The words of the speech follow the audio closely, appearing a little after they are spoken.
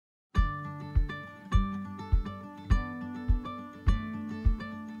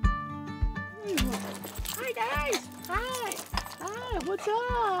Hi guys! Hi! Hi! What's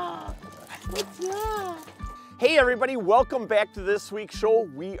up? What's up? Hey everybody, welcome back to this week's show.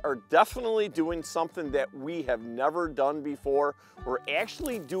 We are definitely doing something that we have never done before. We're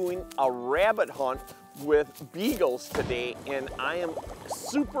actually doing a rabbit hunt with Beagles today, and I am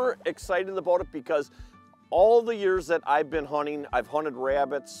super excited about it because all the years that I've been hunting, I've hunted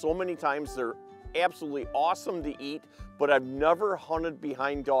rabbits so many times. They're absolutely awesome to eat, but I've never hunted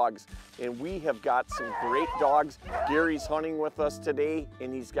behind dogs. And we have got some great dogs. Gary's hunting with us today,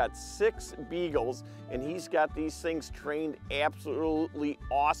 and he's got 6 Beagles, and he's got these things trained absolutely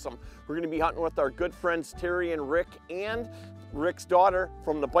awesome. We're gonna be hunting with our good friends Terry and Rick, and Rick's daughter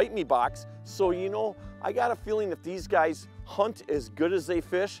from the Bite Me box. So, you know, I got a feeling if these guys hunt as good as they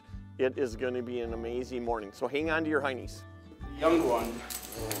fish, it is gonna be an amazing morning. So hang on to your heinies. The young one,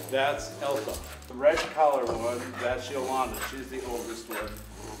 that's Elsa. The red collar one, that's Yolanda. She's the oldest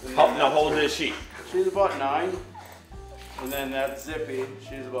one. Now how old is she? She's about 9. And then that's Zippy.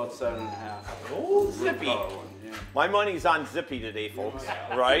 She's about 7.5. Oh, Zippy. One, yeah. My money's on Zippy today, folks,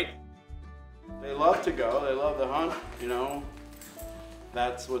 right? They love to go. They love to hunt, you know.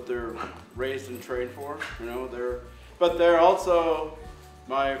 That's what they're raised and trained for, you know. But they're also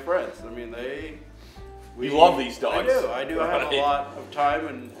my friends. I mean, You love these dogs. I do. I have a lot of time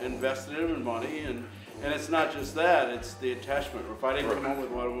and invested in them and money, and it's not just that. It's the attachment. If I didn't come home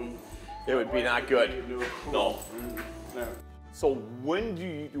with one of them, it would be not good. No. No. So when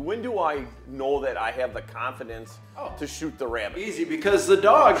do I know that I have the confidence to shoot the rabbit? Easy, because the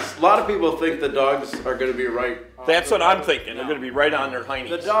dogs. A lot of people think the dogs are going to be right. That's what I'm thinking. They're going to be right on their heinies.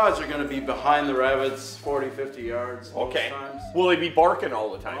 The dogs are going to be behind the rabbits, 40, 50 yards. Okay. Most times. Will they be barking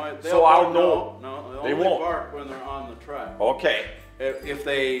all the time? So I'll know. No, they only won't bark when they're on the track. Okay. If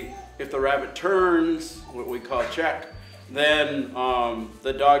the rabbit turns, what we call check, then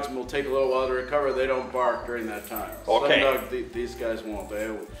the dogs will take a little while to recover. They don't bark during that time. Okay. Some dogs, these guys won't.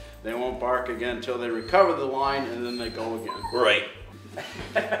 They won't bark again until they recover the line, and then they go again. Right.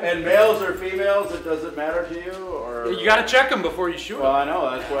 And males or females, it doesn't matter to you, or you got to check them before you shoot them. Well, I know,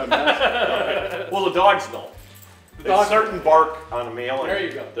 that's what I'm asking. Okay. Well, the dogs know. There's certain bark on a male. There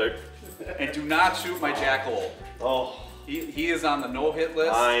you go. And do not shoot my jackalope. Oh. He is on the no-hit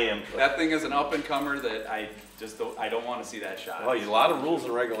list. I am. That thing is an up-and-comer that I don't want to see that shot. Oh, a lot of rules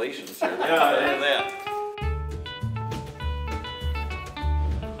and regulations here. Yeah, that.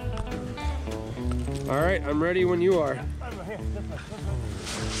 All right, I'm ready when you are. Here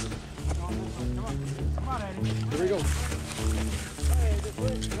we go.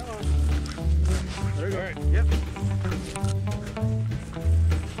 There we go. All right. Yep.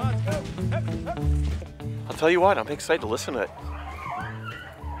 I'll tell you what, I'm excited to listen to it.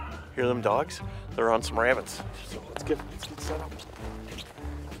 Hear them dogs? They're on some rabbits. So let's get set up.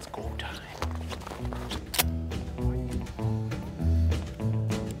 It's go time.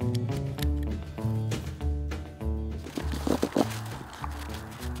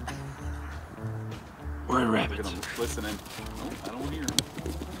 Where are rabbits? Listening. Oh, I don't hear him.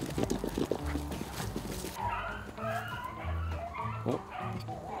 Oh,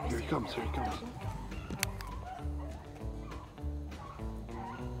 here he comes, here he comes.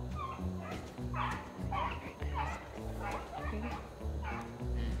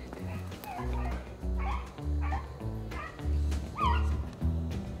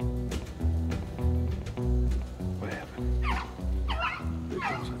 What happened? Here he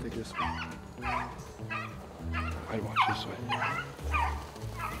comes, I think this way. I'd watch this way.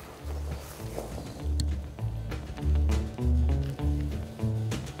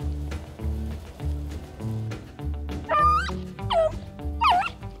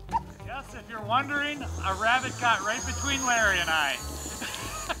 Yes, if you're wondering, a rabbit got right between Larry and I.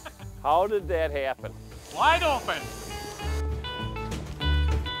 How did that happen? Wide open.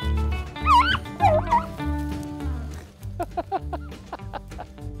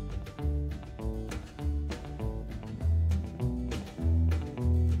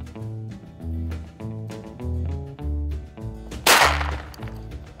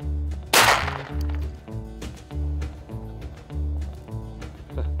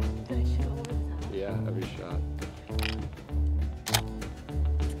 Yeah, every shot.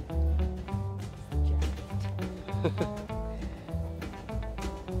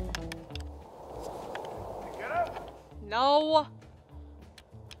 No. I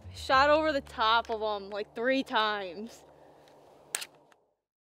shot over the top of them like 3 times.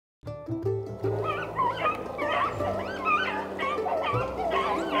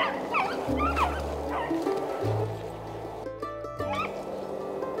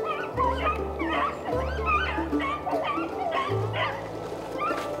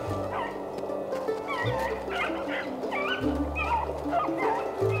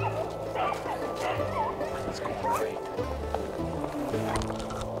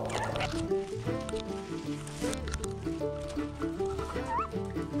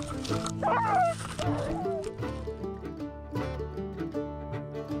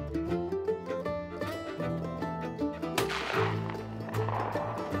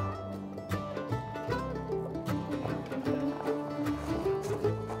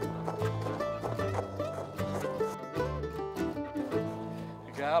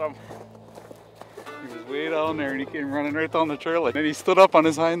 Got him. He was way down there and he came running right down the trail and then he stood up on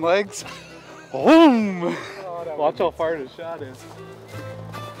his hind legs. Boom! Oh, watch how far his shot is.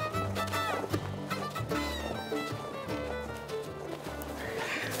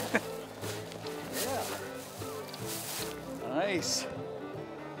 Yeah. Nice.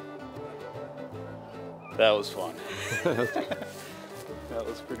 That was fun. That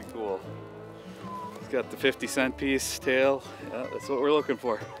was pretty cool. He's got the 50-cent piece tail. Yeah, that's what we're looking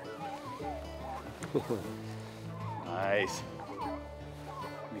for. Nice. I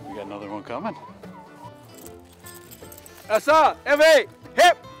think we got another one coming. Asa, MA,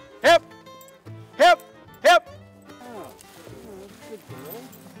 hip, hip, hip, hip. Oh, good girl.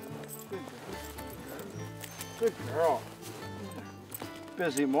 Good girl.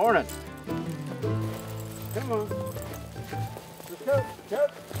 Busy morning. Come on. I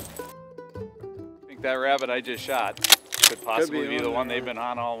think that rabbit I just shot could possibly be the one they've been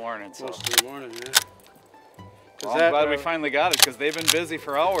on all morning. So. Most of the morning, yeah. Well, I'm glad we finally got it because they've been busy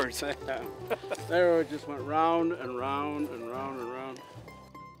for hours. They just went round and round and round and round.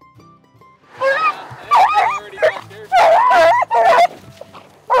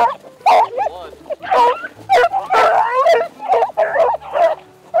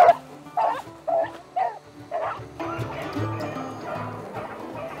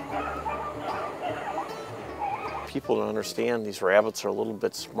 People don't understand these rabbits are a little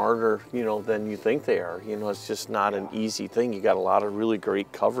bit smarter, you know, than you think they are. You know, it's just not an easy thing. You got a lot of really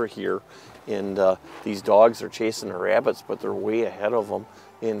great cover here, and these dogs are chasing the rabbits, but they're way ahead of them.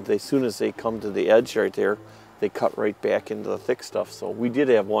 And as soon as they come to the edge right there, they cut right back into the thick stuff. So we did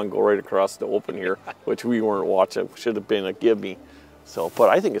have one go right across the open here, which we weren't watching. Should have been a gimme. So, but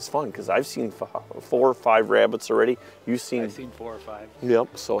I think it's fun because I've seen 4 or 5 rabbits already. You've seen? I've seen 4 or 5. Yep.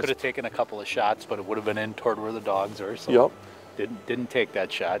 So could have taken a couple of shots, but it would have been in toward where the dogs are. So yep. Didn't take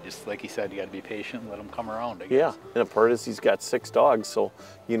that shot. Just like he said, you got to be patient and let them come around. I guess. Yeah, and the part is he's got 6 dogs. So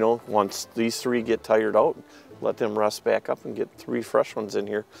you know, once these 3 get tired out, let them rest back up and get 3 fresh ones in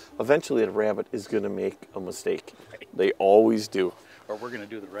here. Eventually, the rabbit is going to make a mistake. Right. They always do. Or we're going to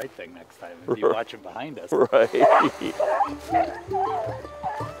do the right thing next time and be watching behind us. Right. Here he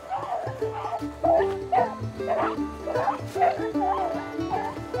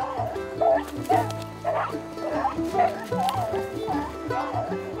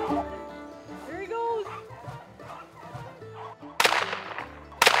goes.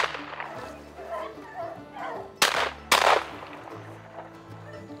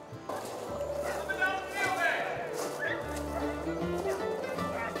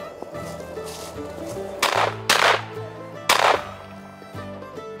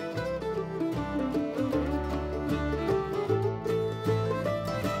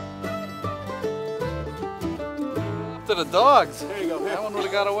 To the dogs. There you go. Here. That one would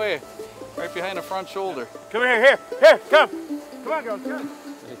have got away. Right behind the front shoulder. Come here, here, come. Come on, girl, come.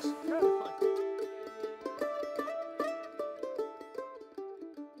 Thanks.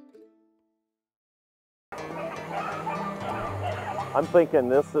 I'm thinking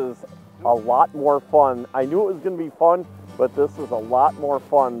this is a lot more fun. I knew it was going to be fun, but this is a lot more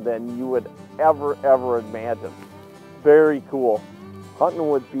fun than you would ever imagine. Very cool. Hunting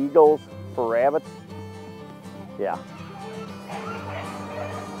with beagles for rabbits. Yeah.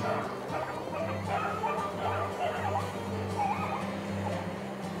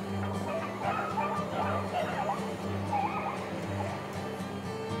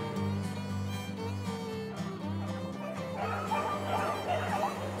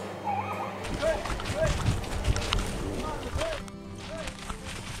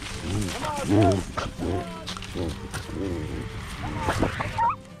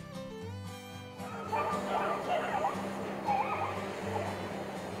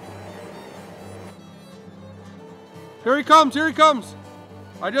 Here he comes, here he comes.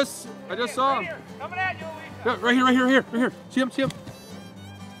 I just saw him. Coming at you, Yeah, right here. See him.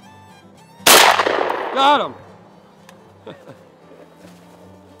 Got him.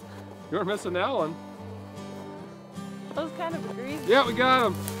 You weren't missing that one. That was kind of greasy. Yeah, we got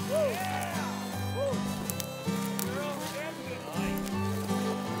him.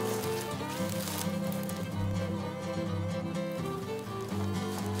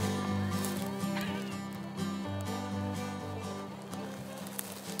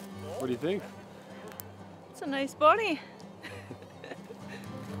 What do you think? It's a nice bunny.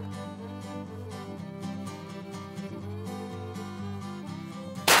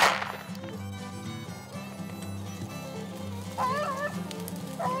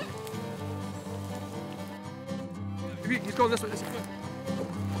 He's going this way.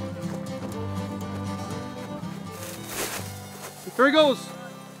 There he goes.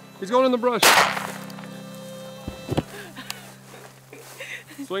 He's going in the brush.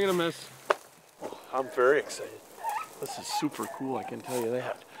 Swing and a miss. Oh, I'm very excited. This is super cool, I can tell you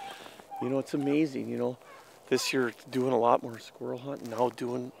that. You know, it's amazing, you know. This year doing a lot more squirrel hunting, now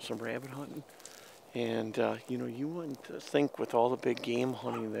doing some rabbit hunting. And, you know, you wouldn't think with all the big game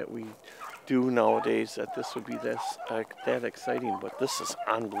hunting that we do nowadays that this would be that exciting, but this is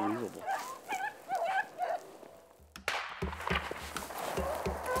unbelievable.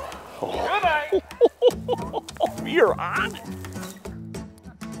 Oh. You're on it.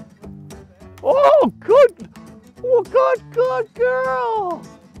 Oh, good. Oh, good girl.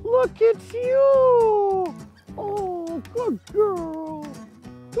 Look at you. Oh, good girl.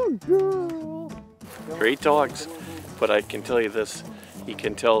 Good girl. Great dogs, but I can tell you this. You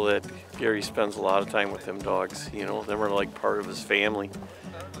can tell that Gary spends a lot of time with them dogs. You know, them are like part of his family.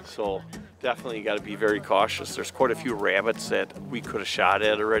 So definitely you got to be very cautious. There's quite a few rabbits that we could have shot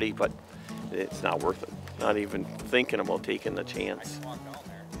at already, but it's not worth it. Not even thinking about taking the chance.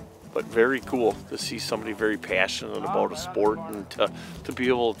 But very cool to see somebody very passionate about a sport, and to be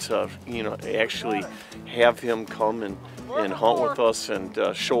able to, you know, actually have him come and hunt with us and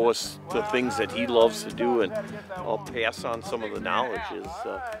show us the things that he loves to do, and I'll pass on some of the knowledge.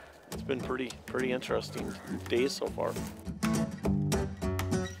 It's been pretty interesting days so far.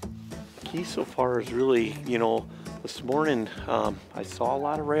 The key so far is really, you know, this morning I saw a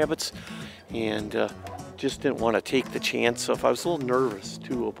lot of rabbits and just didn't want to take the chance of, I was a little nervous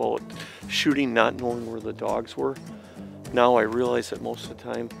too about shooting not knowing where the dogs were. Now I realize that most of the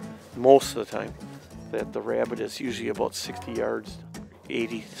time, that the rabbit is usually about 60 to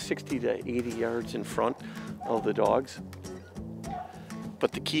 80 yards in front of the dogs.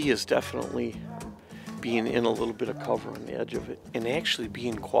 But the key is definitely being in a little bit of cover on the edge of it and actually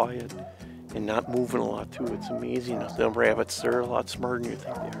being quiet and not moving a lot too. It's amazing. The rabbits, they're a lot smarter than you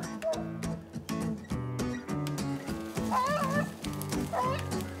think they are.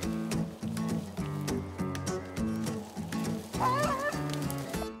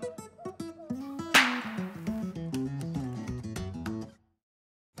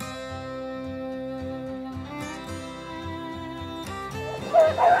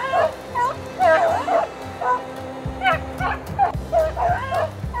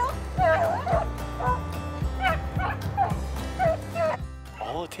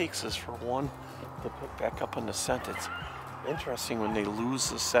 All it takes is for one to pick back up on the scent. It's interesting when they lose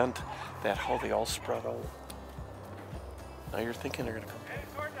the scent, that how they all spread out. Now you're thinking they're gonna come back.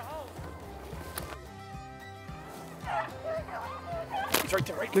 He's right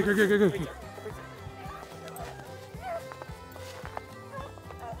there, right there. Good. Right there.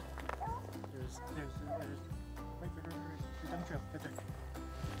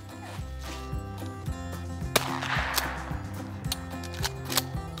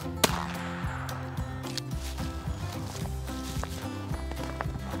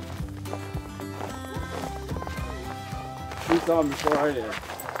 He saw him before I did.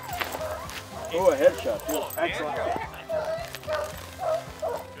 Oh, a headshot too. Excellent.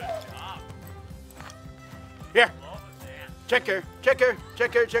 Here. Checker.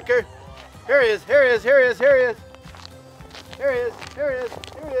 Here he is.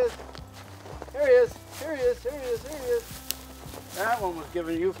 That one was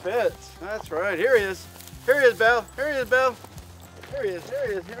giving you fits. That's right. Here he is, Belle. Here he is,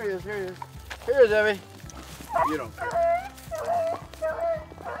 Evie. You don't care.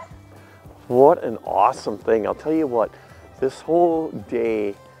 What an awesome thing. I'll tell you what, this whole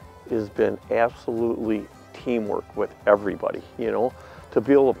day has been absolutely teamwork with everybody, you know, to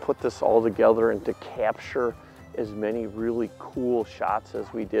be able to put this all together and to capture as many really cool shots as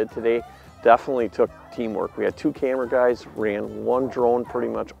we did today. Definitely took teamwork. We had 2 camera guys, ran 1 drone pretty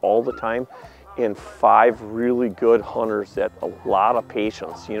much all the time, and 5 really good hunters that a lot of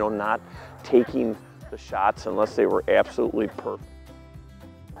patience, you know, not taking the shots unless they were absolutely perfect.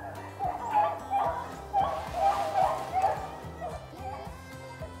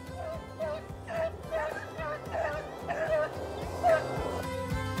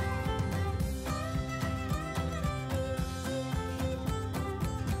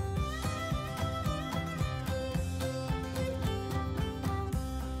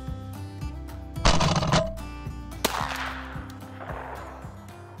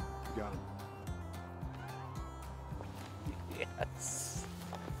 You got him. Yes.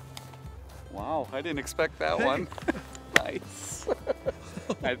 Wow, I didn't expect that one. Nice.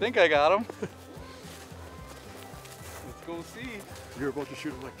 I think I got him. Let's go see. You're about to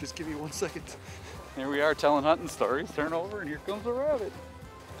shoot him, like, just give me 1 second. Here we are telling hunting stories. Turn over and here comes a rabbit.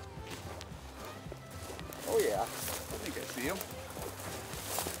 Oh yeah, I think I see him.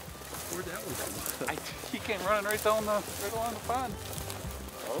 Where'd that one come? He came running right along the pond.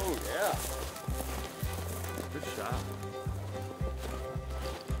 Oh yeah. Good shot.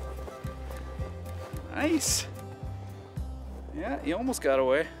 Nice. Yeah, he almost got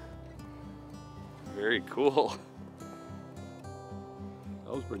away. Very cool.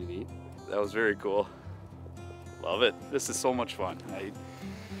 That was pretty neat. That was very cool. Love it. This is so much fun. I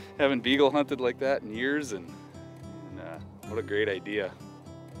haven't beagle hunted like that in years, and what a great idea.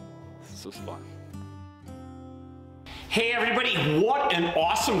 This was fun. Hey everybody, what an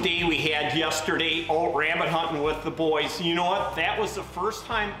awesome day we had yesterday out rabbit hunting with the boys. You know what? That was the first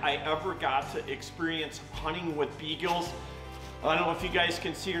time I ever got to experience hunting with beagles. I don't know if you guys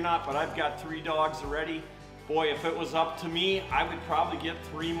can see or not, but I've got 3 dogs already. Boy, if it was up to me, I would probably get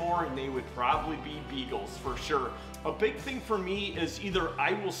 3 more and they would probably be beagles for sure. A big thing for me is either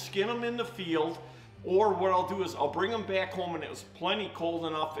I will skin them in the field, or what I'll do is I'll bring them back home, and it was plenty cold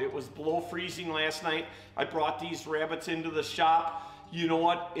enough. It was below freezing last night. I brought these rabbits into the shop. You know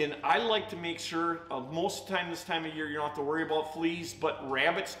what? And I like to make sure most of the time this time of year you don't have to worry about fleas, but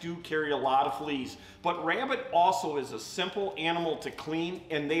rabbits do carry a lot of fleas. But rabbit also is a simple animal to clean,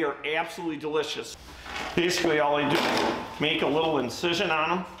 and they are absolutely delicious. Basically all I do is make a little incision on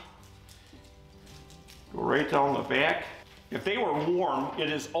them. Go right down the back. If they were warm, it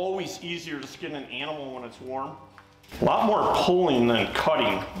is always easier to skin an animal when it's warm. A lot more pulling than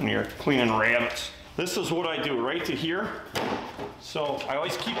cutting when you're cleaning rabbits. This is what I do right to here. So I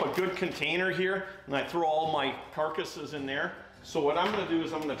always keep a good container here, and I throw all my carcasses in there. So what I'm gonna do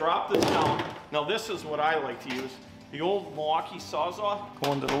is I'm gonna drop this down. Now this is what I like to use. The old Milwaukee Sawzall,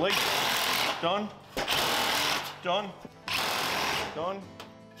 go into the leg. Done, done, done,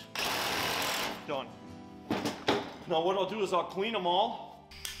 done. Now what I'll do is I'll clean them all.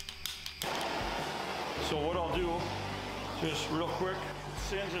 So what I'll do, just real quick,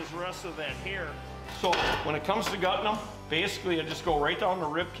 singe the rest of that hair. So when it comes to gutting them, basically I just go right down the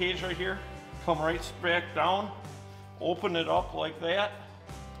rib cage right here, come right back down, open it up like that,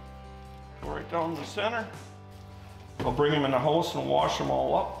 go right down the center. I'll bring them in the house and wash them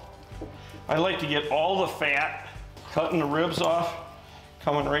all up. I like to get all the fat, cutting the ribs off,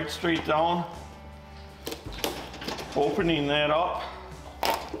 coming right straight down, opening that up.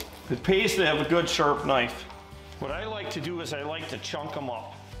 It pays to have a good sharp knife. What I like to do is I like to chunk them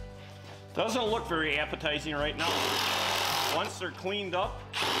up. Doesn't look very appetizing right now. Once they're cleaned up,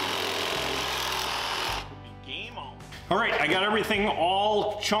 it'll be game on. All right, I got everything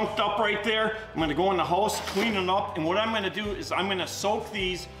all chunked up right there. I'm gonna go in the house, clean it up, and what I'm gonna do is I'm gonna soak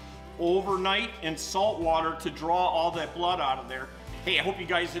these overnight in salt water to draw all that blood out of there. Hey, I hope you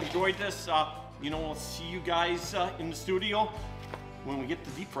guys enjoyed this. You know, we'll see you guys in the studio when we get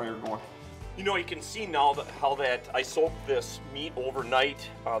the deep fryer going. You know, you can see now how that I soaked this meat overnight,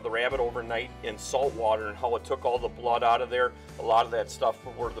 the rabbit overnight in salt water, and how it took all the blood out of there. A lot of that stuff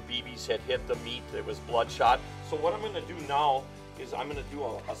where the BBs had hit the meat, it was bloodshot. So what I'm gonna do now is I'm gonna do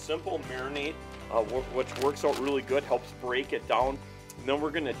a simple marinade, which works out really good, helps break it down. And then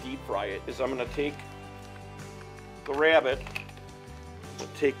we're gonna deep fry it. I'm gonna take the rabbit,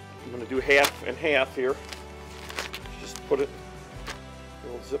 I'm gonna do half and half here. Just put it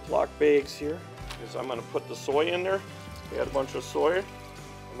in little Ziploc bags here. Is I'm gonna put the soy in there, add a bunch of soy.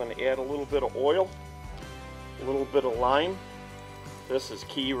 I'm gonna add a little bit of oil, a little bit of lime. This is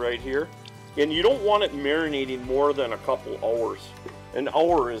key right here. And you don't want it marinating more than a couple hours. An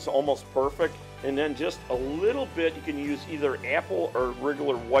hour is almost perfect. And then just a little bit, you can use either apple or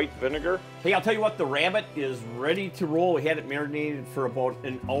regular white vinegar. Hey, I'll tell you what, the rabbit is ready to roll. We had it marinated for about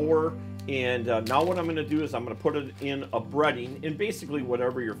an hour. And now what I'm gonna do is I'm gonna put it in a breading, and basically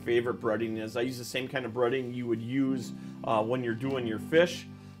whatever your favorite breading is. I use the same kind of breading you would use when you're doing your fish.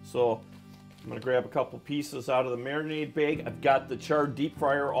 So I'm gonna grab a couple pieces out of the marinade bag. I've got the charred deep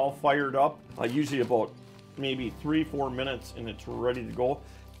fryer all fired up. Usually about maybe 3-4 minutes and it's ready to go.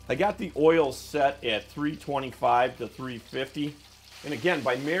 I got the oil set at 325 to 350. And again,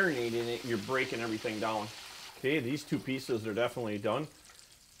 by marinating it, you're breaking everything down. Okay, these 2 pieces are definitely done.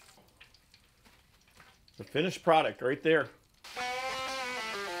 The finished product right there.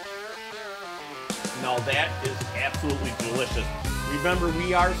 Now that is absolutely delicious. Remember,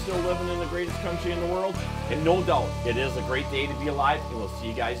 we are still living in the greatest country in the world, and no doubt, it is a great day to be alive, and we'll see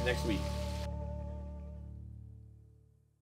you guys next week.